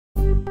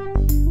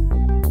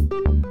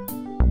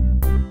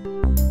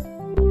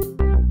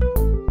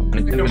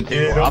on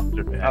table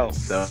after that. Oh,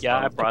 So.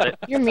 yeah, I brought it.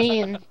 You're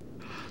mean.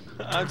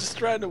 I'm just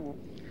trying to.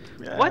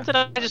 Yeah. What did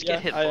I just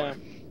get hit I for?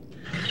 am.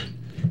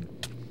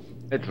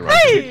 It's right.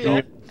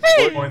 Hey!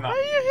 Hey! Why are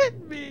you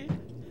hitting me?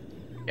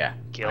 Yeah,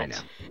 I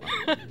Guilt.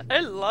 know. I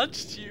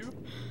launched you.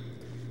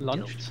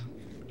 Lunched?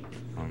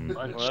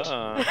 Lunched.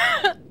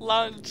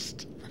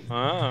 Launched.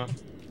 Ah.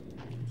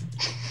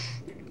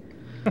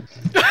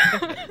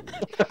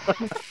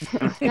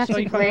 That's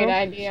a great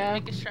idea.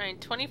 Make a shrine.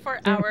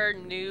 24-hour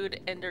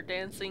nude ender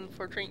dancing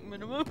for drink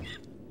minimum.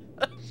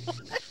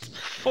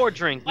 4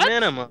 drink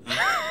minimum.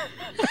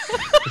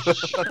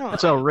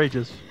 That's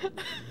outrageous.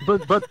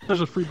 But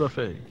there's a free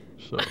buffet,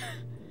 so.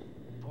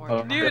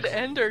 Nude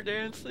ender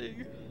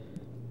dancing.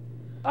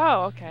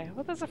 Oh, okay.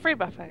 Well, there's a free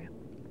buffet.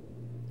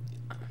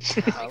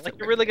 Like,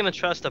 you're really gonna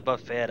trust a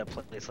buffet at a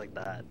place like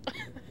that?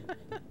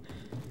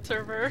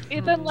 Server.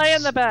 Ethan, lay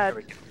in the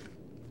bed.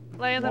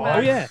 Lay in the What?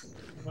 Oh bed. yeah.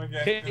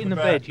 Get in the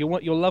bed.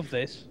 You'll love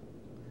this.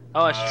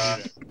 Oh, I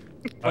should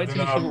do that. Wait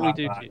till you see what we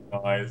do to you.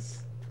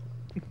 Guys.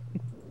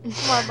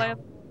 Come on, lay in.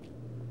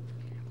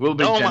 We'll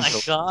be Oh gentle.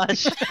 my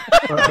gosh!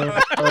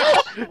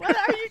 What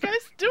are you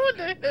guys doing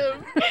to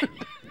him?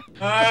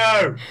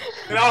 No!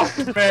 Get off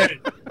me!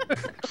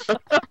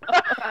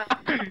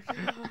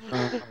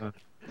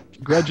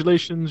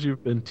 Congratulations,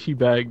 you've been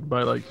teabagged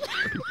by like.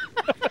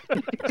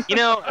 You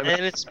know, and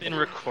it's been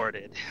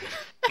recorded.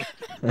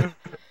 Wait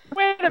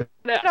a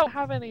minute. I don't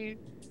have any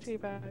tea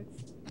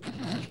bags.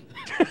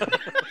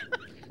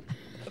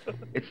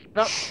 It's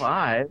not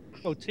 5.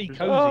 Oh, tea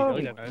cozy. Oh.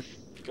 I don't know.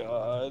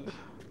 God.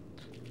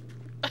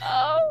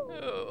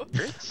 Oh.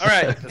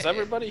 Alright, is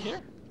everybody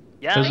here?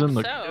 Yeah, As think in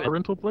the so.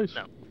 rental place.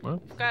 No.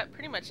 Well, We've got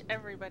pretty much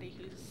everybody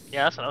who's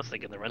yeah, that's what I was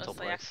thinking. The rental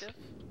mostly place. active.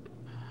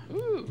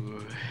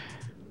 Ooh.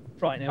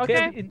 right now, Okay,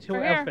 get into we're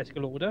here.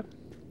 alphabetical order.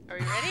 Are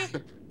we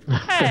ready?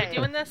 Hey. Are we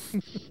doing this?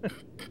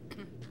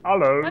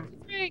 Hello. 1, 2,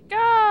 3, go!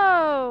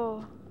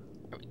 Are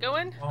we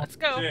going? Oh, Let's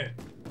go. Shit.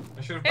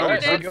 I should have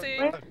Ender probably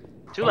dancing.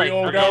 Too Are late. we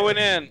all We're Okay. going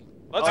in.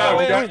 Let's Oh, go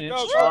we in. got-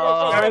 Go,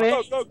 Oh,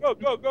 go, go, go, go, go,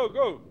 go, go,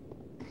 go.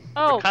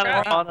 Oh, Kind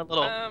of crap. on a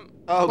little.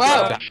 Oh,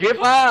 Wow. God. Ship.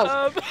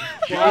 Wow!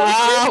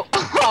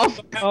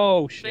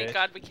 Oh Thank shit.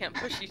 God we can't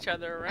push each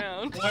other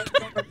around.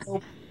 Let's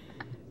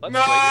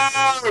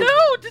No!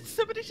 No! Did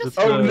somebody just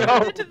Oh, go no.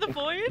 into the Is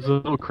void? it a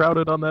little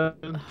crowded on that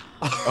end?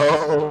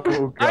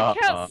 Oh I god.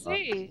 can't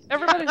see.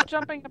 Everybody's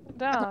jumping up and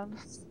down.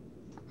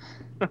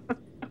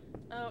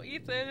 Oh,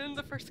 Ethan,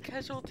 the first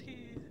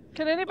casualty.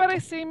 Can anybody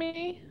see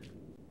me?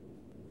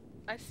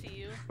 I see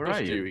you. Where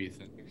are you?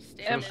 Ethan? You're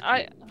Am standing.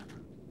 I?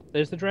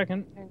 There's the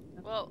dragon.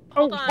 Well,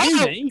 Oh, hold on.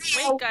 you me?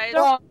 Wait, guys.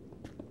 Don't,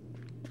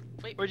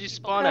 Wait, Where'd you people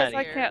spawn over at?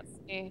 I here. can't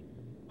see.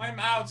 I'm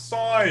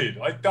outside!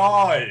 I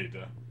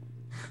died!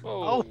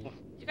 Oh.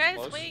 You guys,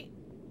 Close. wait.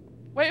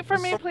 Wait for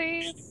me,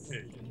 please.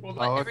 Well,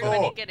 Let I everybody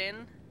thought get in.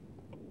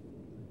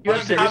 You I'm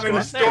have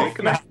having serious stuff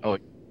now. Oh,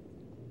 Okay.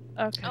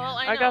 Oh, well,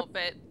 I know, got.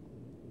 but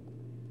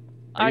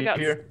are I you got.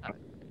 here?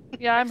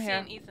 Yeah, I'm Roxy here.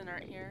 and Ethan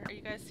aren't here. Are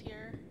you guys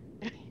here?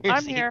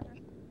 I'm here.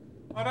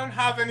 I don't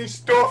have any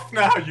stuff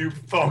now, you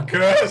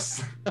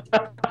fuckers!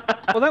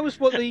 Well, that was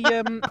what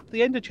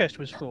the ender chest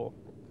was for.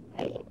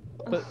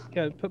 But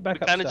put back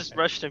We up. kind of stuff just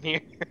rushed him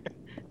here.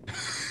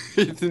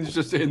 Ethan's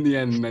just in the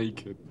end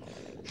naked.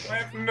 I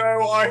have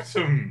no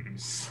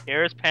items!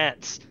 Here's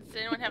pants. Does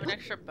anyone have an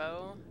extra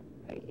bow?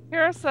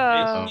 Here's Ethan,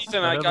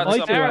 I got I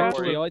some do arrow.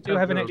 actually. I do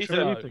have an extra.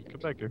 Ethan. Ethan,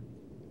 come back here.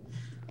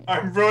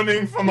 I'm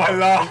running for my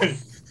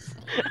life!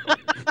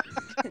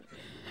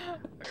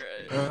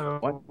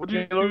 What do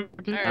you look?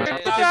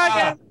 Alright.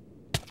 dragon.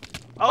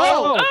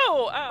 Oh!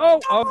 Oh!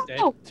 Oh, I'm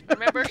dead.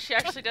 Remember, she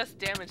actually does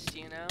damage to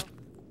you now.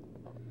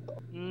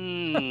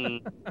 Hmm.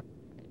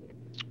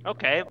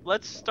 Okay,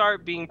 let's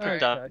start being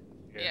productive.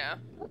 Okay. Yeah.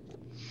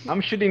 I'm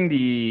shooting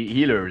the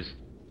healers.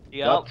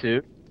 Yep. Got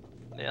to.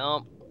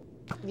 Yep.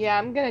 Yeah,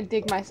 I'm gonna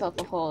dig myself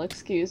a hole,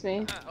 excuse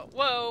me.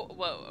 Whoa,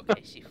 whoa.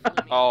 Okay, she flew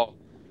me. Oh.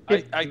 I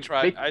Take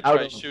tried it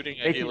out. shooting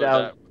a Take it healer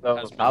out that of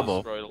has the been bubble.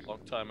 destroyed a long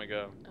time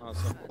ago. Oh,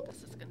 Awesome. God,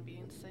 this is gonna be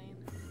insane.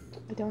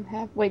 I don't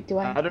have. Wait, do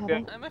I have? How do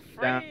one? I'm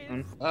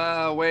afraid.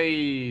 Down.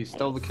 Way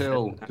stole the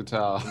kill,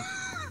 guitar.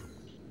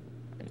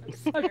 I'm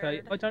scared.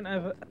 Okay, I don't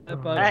have a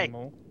bow Hey.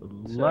 anymore.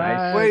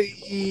 Nice.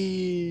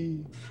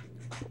 Way.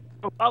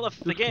 I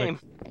left the game.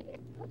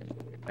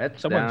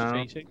 That's Someone's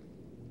down. cheating.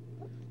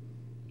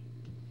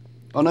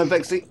 Oh no,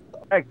 Vexy.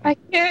 I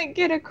can't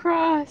get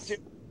across.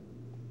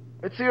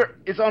 It's here.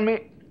 It's on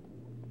me.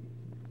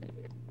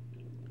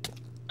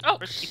 Oh,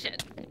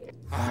 shit.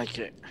 I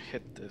can't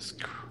hit this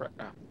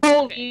crap.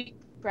 Holy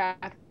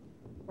crap!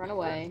 Run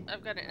away!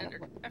 I've got an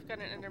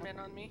Enderman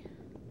on me.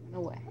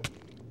 Run away!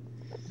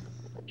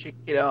 Check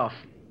it off.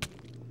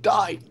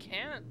 Die.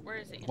 Can't? Where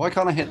is he? Why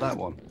can't I hit that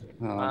one?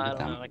 Oh, I don't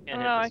damn. know. I can't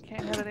No, I hit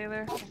can't hit it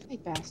either. Hey,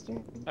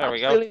 bastard! There we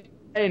go.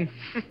 In.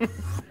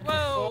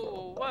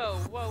 Whoa, whoa,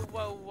 whoa,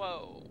 whoa,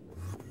 whoa.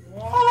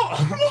 What? What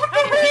the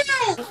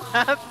hell? this.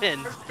 What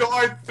happened? I've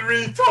died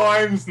 3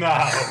 times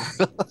now!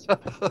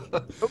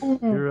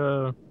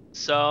 You're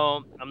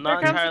So, I'm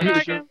not Here comes the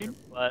entirely dragon. sure,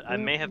 but I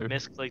may have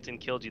misclicked and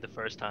killed you the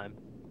first time.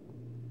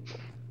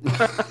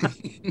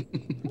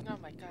 Oh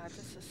my god,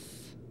 this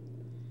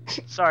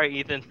is. Sorry,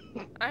 Ethan.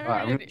 I Right, I'm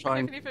gonna haven't try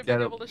and even get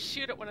been up. able to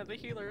shoot at one of the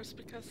healers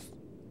because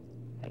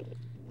I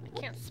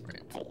can't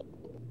sprint.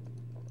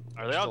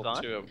 Are they all Still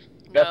gone? 2 of 'em.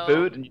 You got No,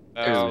 food and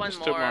there's Oh, one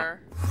just took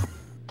more.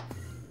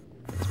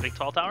 It's Big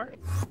Tall Tower?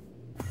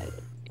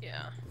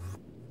 Yeah.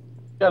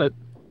 Got it.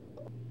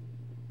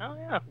 Oh,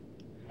 yeah.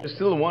 there's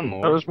still one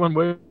more. There's one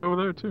way over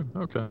there too.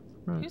 Okay.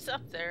 Right. Who's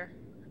up there?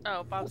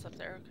 Oh, Bob's up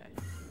there. Okay.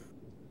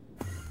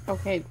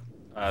 Okay,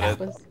 Got that it.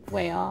 was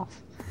way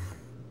off.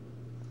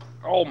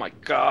 Oh my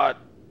god.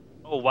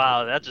 Oh,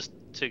 wow. That just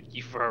took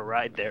you for a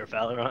ride there,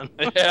 Valeron.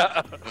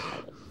 Yeah.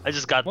 I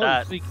just got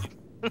Well,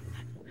 that.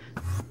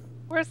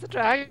 Where's the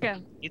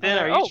dragon? Ethan,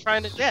 are you Oh,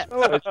 trying to just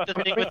Oh, put the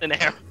thing with an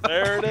arrow?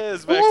 There it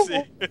is,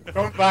 Maxie.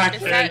 Come back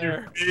Is here, that-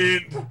 you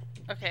fiend.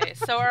 Okay,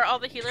 so are all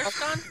the healers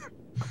gone?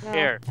 No.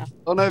 Here.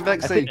 Oh no, I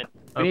Vexy. think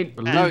we need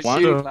No, it's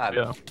one. you, lad.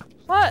 Yeah.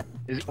 What?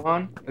 Is it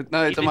one?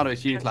 No, it Ethan, doesn't matter.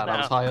 It's you, yes, lad. I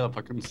was now. high up.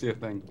 I couldn't see a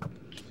thing.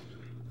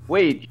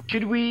 Wait,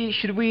 should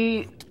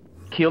we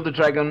kill the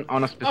dragon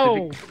on a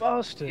Oh, specific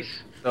bastard!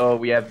 place? So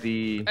we have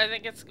the. I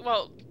think it's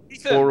well.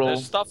 Ethan, Oral.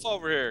 there's stuff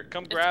over here.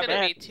 Come It's grab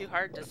gonna it. be too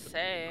hard to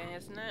say,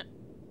 isn't it?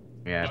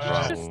 Yeah, What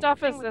What probably.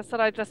 stuff is this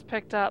that I just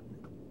picked up?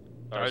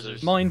 Ours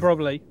is- Mine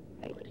probably.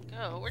 Where'd it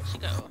go? Where'd she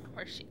go?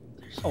 Where's she?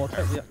 There she Oh, I'll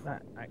is. take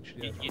that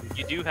actually.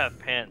 You do have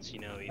pants, you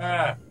know, Ethan.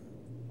 Ah.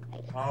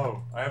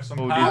 Oh, I have some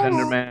Oh, these pants.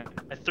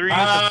 Enderman. I threw you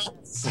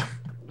Pants!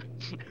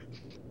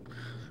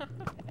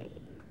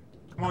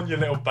 Come on, you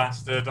little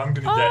bastard. I'm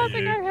gonna Oh, I get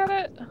think you. I hit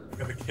it. I'm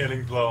gonna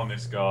killing blow on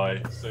this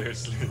guy.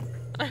 Seriously.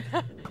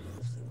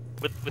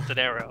 with an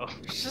arrow.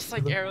 It's just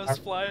like arrows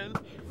flying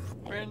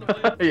randomly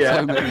Yeah.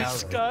 So many in the arrows.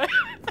 sky.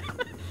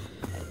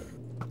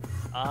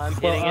 I'm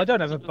Well, hitting I it. don't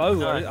have a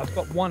bow. I've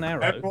got one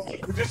arrow.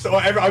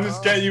 I'm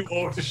just getting you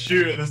all to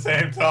shoot at the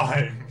same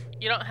time.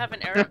 You don't have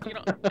an arrow? You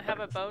don't have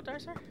a bow,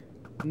 Darcer?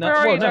 No, Where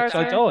are well, you, no, 'cause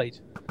I Darcy? died.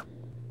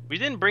 We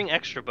didn't bring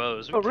extra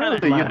bows. We Oh, kinda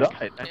really? You lack.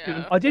 died. I Yeah.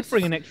 couldn't- I did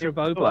bring an extra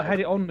bow, but I had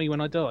it on me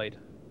when I died.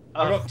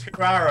 I got 2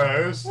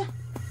 arrows. We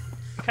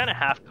kind of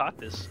half caught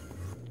this.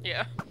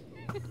 Yeah.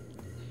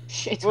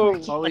 Shit. Whoa.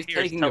 Ricky. Oh, he's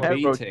Here's taking a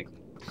teleport. beating.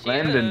 She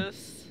Landon.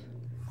 is.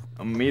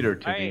 A meter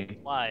to Why? me.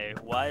 Why?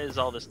 Why is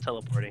all this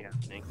teleporting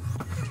happening?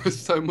 There's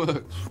so much.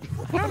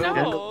 I don't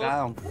Look know.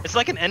 down. It's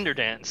like an ender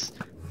dance.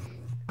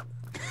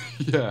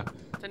 Yeah.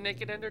 The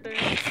naked ender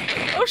dance.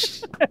 Oh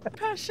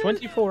passion.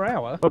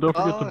 24-hour. Oh, don't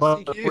forget Oh, to buy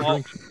CQ. the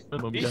drinks. Ethan,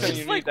 Minimum, It guys. just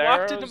you like need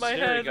walked into arrows? my Here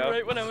you head go.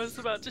 right when I was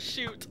about to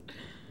shoot.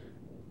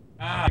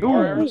 Ah, Ooh.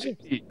 more arrows.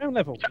 No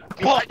level.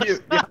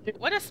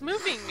 What is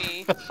moving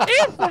me?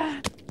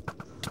 Ethan!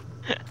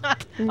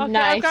 Okay,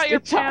 Nice. I've got your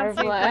good job,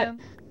 pants, Vlad.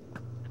 Ethan.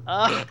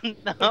 Oh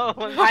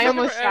no! I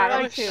almost shot him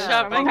Arrows too.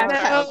 shoving I had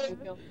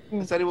arrows. to-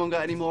 Has anyone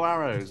got any more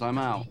arrows? I'm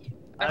out.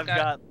 I've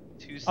got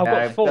 2 I've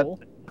stacks. got 4.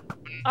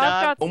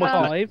 I've got almost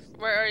some. 5.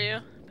 Where are you?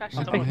 Passion.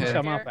 I'm I'm picking here.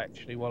 some up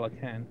actually while I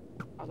can.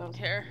 Oh, that was-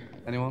 Here.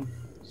 Anyone?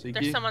 CQ?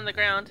 There's some on the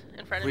ground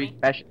in front of me.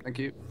 Passion. Thank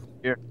you.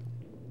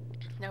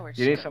 No, where'd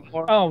You she need go? some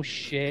more? Oh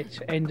shit,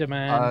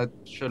 Enderman.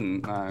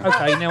 Shouldn't, no.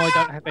 Okay, now I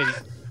don't have any.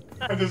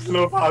 I just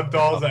love how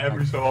dolls at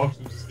every so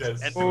often just get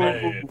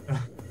Enderman. slayed.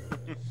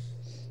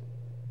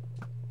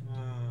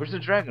 Where's the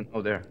dragon?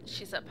 Oh, there.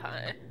 She's up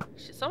high.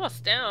 She's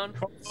almost down.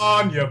 Come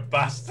on, you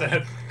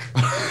bastard.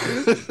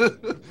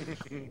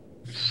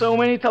 So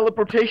many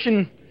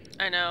teleportation.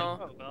 I know.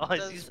 Oh, well, I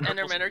see Those some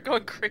purple Endermen are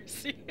going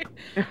crazy.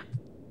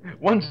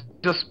 One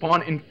just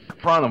spawned in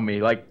front of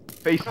me, like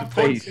face to Punch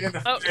face. you in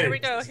the Oh, here we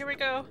face. go. Here we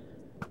go.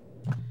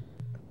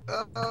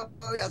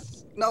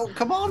 Yes. No,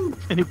 come on.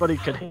 Anybody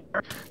can hear.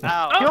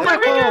 Ow! Oh, there we my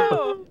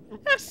go.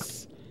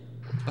 Yes.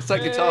 I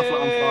set guitar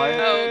flat on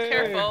fire. Oh,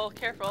 careful,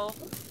 careful.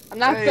 I'm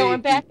not Hey.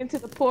 going back into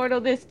the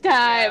portal this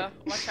Yeah, time.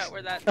 watch out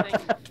where that thing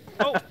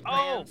Oh! Oh!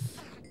 lands.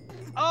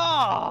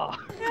 Oh!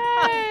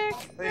 Yay!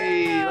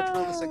 Hey, look at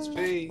all this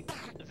XP.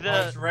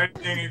 Oh, it's The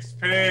raining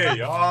XP.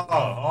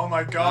 Oh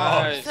my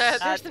god. Nice.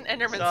 There's an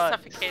Enderman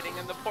sucks. suffocating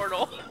in the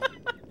portal.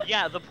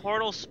 yeah, the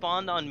portal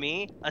spawned on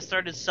me. I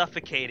started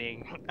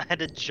suffocating. I had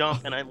to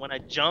jump, and when I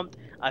jumped,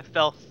 I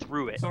fell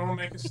through it. Someone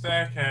make a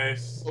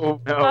staircase. Oh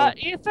no.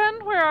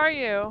 Ethan, where are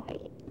you?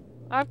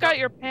 I've got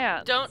your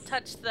pants. Don't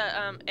touch the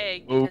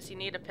egg Oh. because you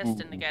need a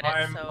piston to get it.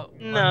 I'm- So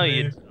No,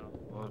 you. Leave.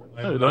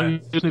 No, don't you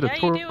just need Yeah, a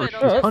you do, torch.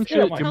 it'll You just punch it,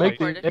 you teleport make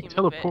the if you egg move it.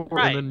 teleport,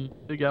 Right. and then you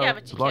dig out Yeah,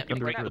 but the you block can't pick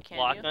under it up, it. can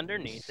Block you?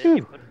 underneath it. Phew.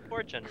 You put a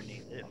torch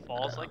underneath it. It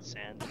falls like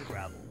sand and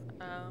gravel.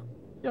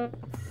 Yeah.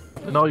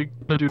 And all you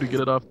gotta do to get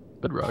it off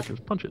bedrock is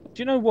punch it.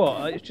 Do you know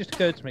what? It just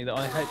occurred to me that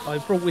I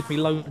brought with me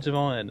loads of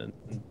iron and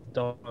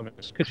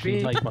diamonds because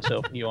she made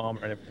myself new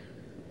armor and everything.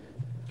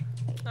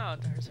 Oh,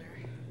 Darzer.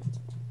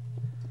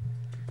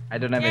 I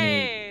don't have any.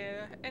 Yay!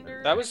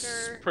 Ender, That was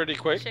Ender pretty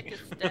quick. Chick is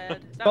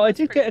dead. That But I was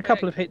did pretty get a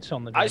couple quick. of hits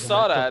on the I dragon, saw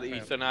like that, talked about.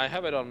 Ethan. I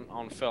have it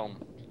on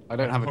film. I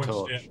don't have a Punched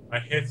torch. it. I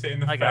hit it in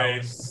the I got one.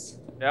 face.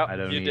 Yep, I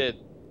don't you need- did.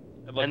 It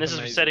And looked this is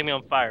amazing. setting me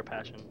on fire,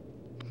 Passion.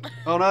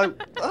 Oh no!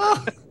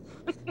 Ah!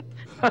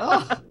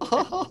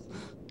 Ah!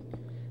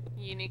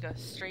 You need to go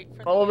straight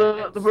for Follow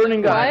the the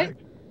burning guy.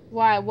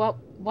 Why? What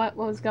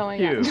was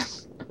going on? You.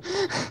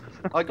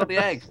 I got the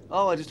egg.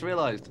 Oh, I just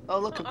realised. Oh,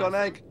 look, I've got an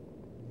egg.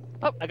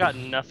 I got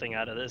nothing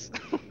out of this.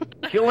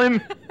 Kill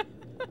him.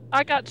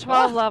 I got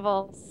 12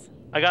 levels.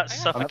 I got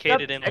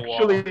suffocated in a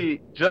wall.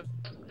 Actually, just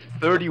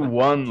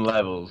 31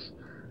 levels.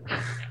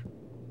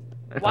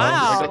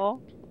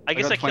 Wow. I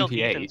guess got I killed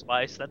 28. Ethan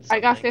twice. That's I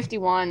got something.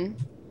 51.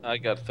 I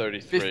got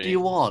 33.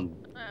 51.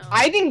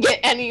 I didn't get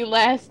any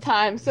last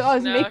time, so I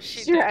was No, making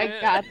she sure I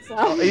didn't. got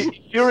some. If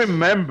you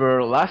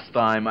remember, last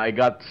time I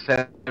got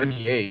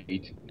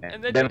 78.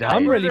 And then then you got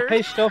I'm died. really murdered.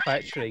 pissed off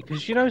actually,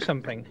 because you know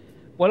something?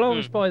 While I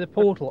was by the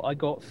portal, I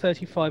got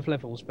 35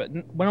 levels, but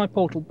when I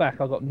portaled back,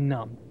 I got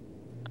none.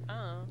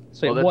 Oh.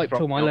 So Well, it that's wiped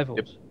from all my your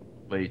levels.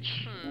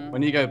 Bleach.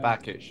 When you go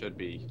back, it should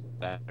be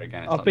there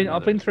again. It's I've not been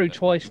another, through is it?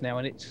 twice now,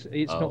 and it's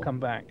Oh. not come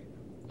back.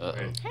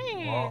 Uh-oh.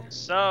 Hey.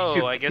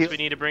 So, I guess we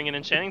need to bring an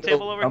enchanting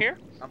table over here.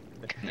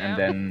 And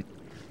then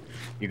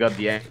you got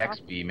the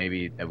XP,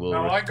 maybe that will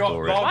No, I got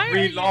restore it. log Why are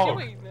you relog.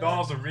 doing that?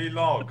 Dar's a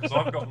relog, because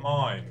I've got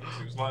mine. 'cause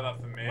it was like that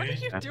for me. What are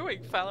you doing,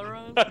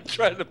 Falaron? I'm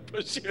trying to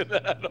push you in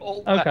that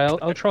hole. Okay,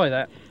 I'll try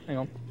that. Hang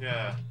on.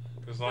 Yeah,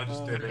 because I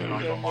just did it and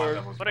I got my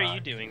levels What are back. you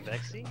doing,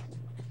 Vexy?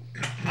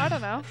 I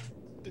don't know.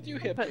 Did you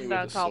hit me Putting with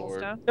down a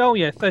sword? cobblestone. Oh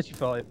yeah,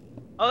 35.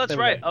 Oh, that's There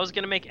we right. go. I was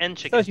gonna make end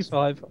chickens.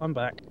 35. I'm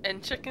back.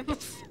 And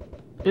chickens?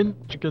 In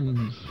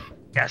chickens.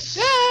 Yes.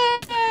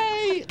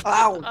 Yay!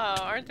 Ow!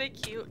 Oh, aren't they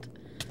cute?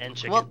 End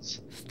What?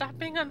 chickens. Stop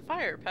being on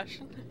fire,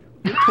 Passion.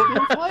 You put me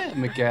on fire,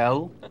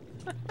 Miguel.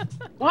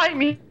 Why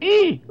me?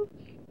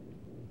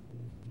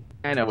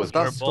 And I was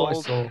That's Bold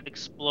awesome.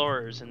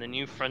 explorers in the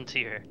new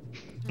frontier.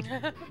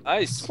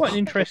 Nice. Quite an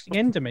interesting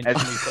end dimension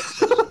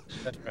we've got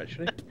there,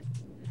 actually.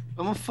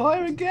 I'm on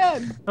fire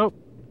again. The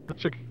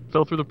chicken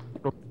fell through the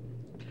portal.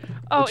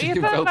 Oh, But you can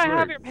Ethan, go I through.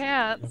 have your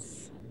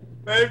pants.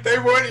 They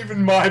weren't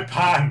even my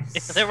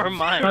pants. They were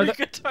mine. No, Your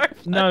guitar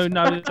No,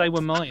 they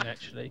were mine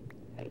actually.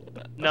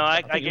 No,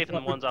 I think gave you're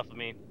them ones off of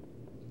me.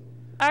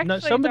 Actually, No,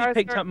 somebody Darth,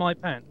 picked up my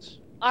pants.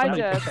 I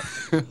Somebody did.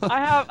 picked up- I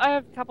have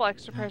a couple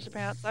extra pairs of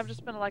pants. I've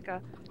just been like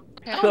a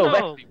pants. So,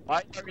 no.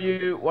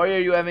 Vexy, why are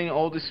you having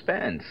all these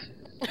pants?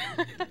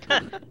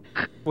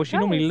 Well, she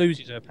normally Nice.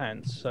 loses her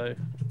pants, so it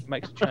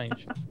makes a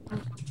change.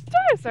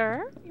 Sorry,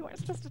 sir. You weren't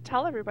supposed to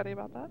tell everybody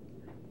about that.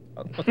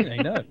 I think they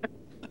know.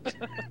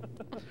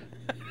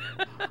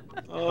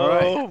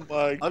 Oh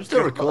my I'm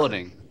still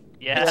recording.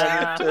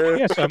 Yeah. me too.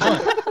 Yes, I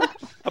might.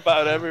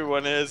 About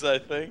everyone is, I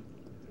think.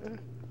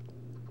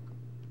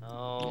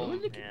 Oh, man.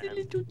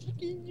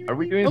 Are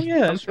we doing Oh yeah,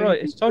 that's something? right.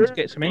 It's time to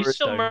get some We're Easter.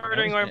 still now,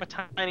 murdering isn't our it?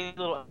 tiny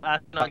little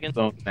astronaut against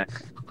Don't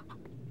mess.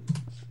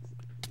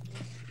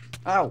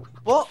 Ow!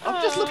 What?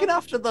 I'm just looking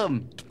after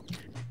them.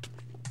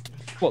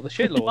 What, the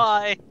shitlords?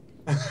 Bye.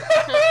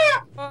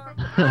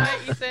 Hi,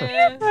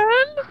 Ethan.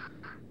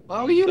 Why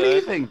are you Okay.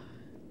 leaving?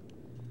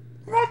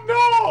 I'm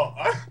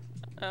not!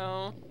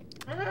 Oh,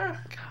 God.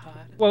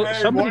 Well,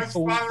 Hey, somebody why is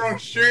called. Valorant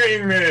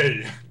shooting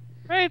me?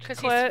 Rage Because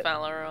he's quit.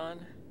 Falaron.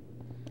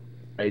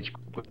 Rage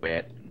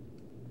quit.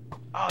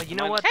 Oh, you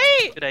know what?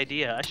 Hey! Good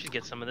idea. I should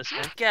get some of this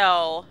then.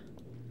 Gel.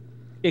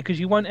 Yeah, because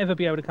you won't ever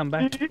be able to come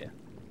back here.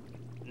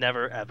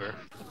 Never, ever.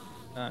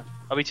 No.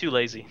 I'll be too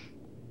lazy.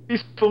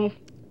 Peaceful.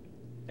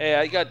 Hey,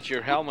 I got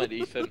your helmet,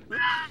 Ethan.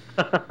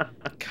 God.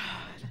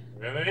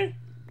 Really?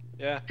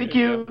 Yeah. Thank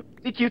here you.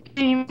 Thank you,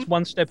 team. It's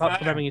one step up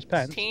from having his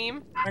pants.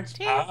 Team? Thanks,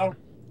 Team? pal.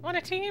 Want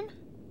a team?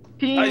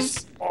 Team. go.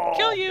 Nice. Oh,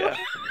 Kill you. yeah.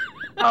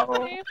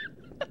 Oh.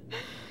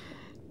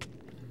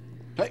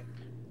 Hey.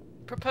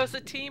 Propose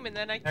a team and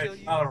then I Hey, kill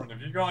you. Valorant,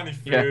 have you got any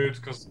Yeah, food?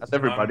 Because That's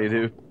everybody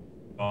do.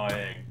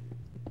 dying.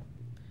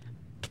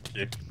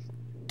 Yeah.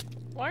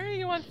 Why are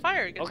you on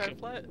fire, Guitar Okay.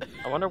 Flat?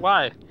 I wonder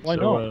why. Why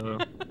So,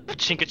 not?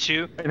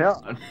 Chinkachu. I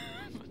know.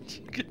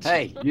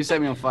 Hey, you set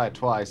me on fire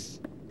twice.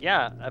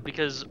 Yeah,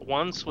 because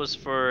once was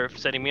for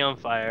setting me on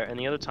fire, and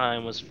the other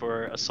time was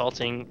for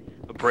assaulting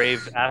a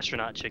brave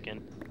astronaut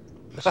chicken.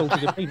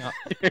 Assaulted a peanut.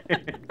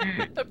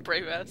 A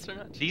brave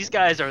astronaut. These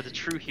guys are the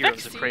true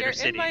heroes of Vexy, Crater you're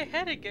City. in my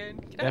head again.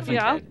 Get out of Definitely.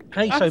 my Yeah. head.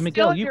 Hey, I'm so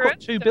Miguel, still you've your got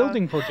two insta.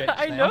 building projects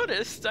I now.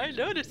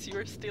 noticed you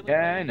were stealing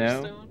Yeah, my I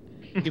know. stone.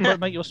 You've got to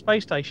make your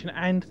space station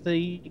and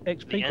the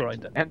XP The end.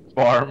 grinder. And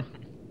farm.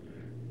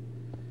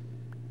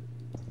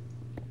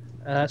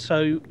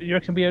 So you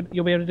reckon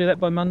you'll be able to do that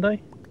by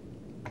Monday?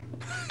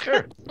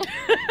 Sure.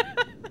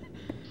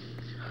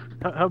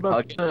 how I'll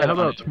about get that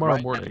on it tomorrow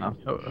right morning? now.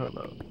 How about?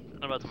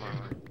 What about tomorrow?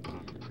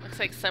 Looks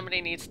like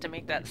somebody needs to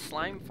make that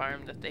slime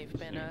farm that they've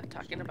been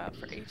talking about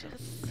for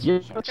ages. Yeah,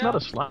 that's not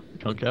a slime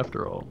chunk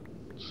after all.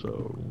 So,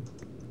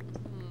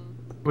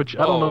 Hmm. which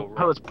I don't know Oh,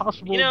 how that's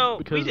possible. You know,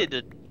 because we did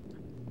the.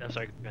 I'm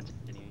sorry,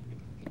 continue.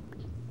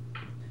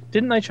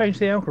 Didn't they change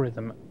the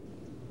algorithm?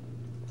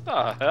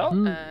 The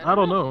hell? I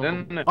don't know.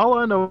 Then- All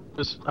I know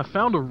is I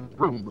found a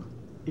room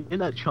in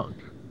that chunk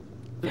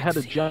that had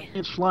a Vexy,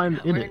 giant slime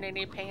Not in wearing it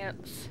any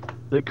pants.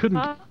 that couldn't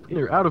Huh? get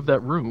in or out of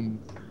that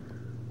room.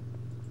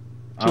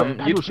 So You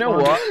I was know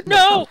fine. what?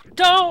 No!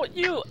 Don't,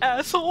 you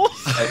assholes!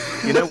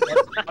 You know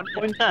what?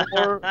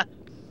 1.4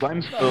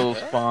 slime still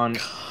spawn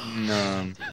in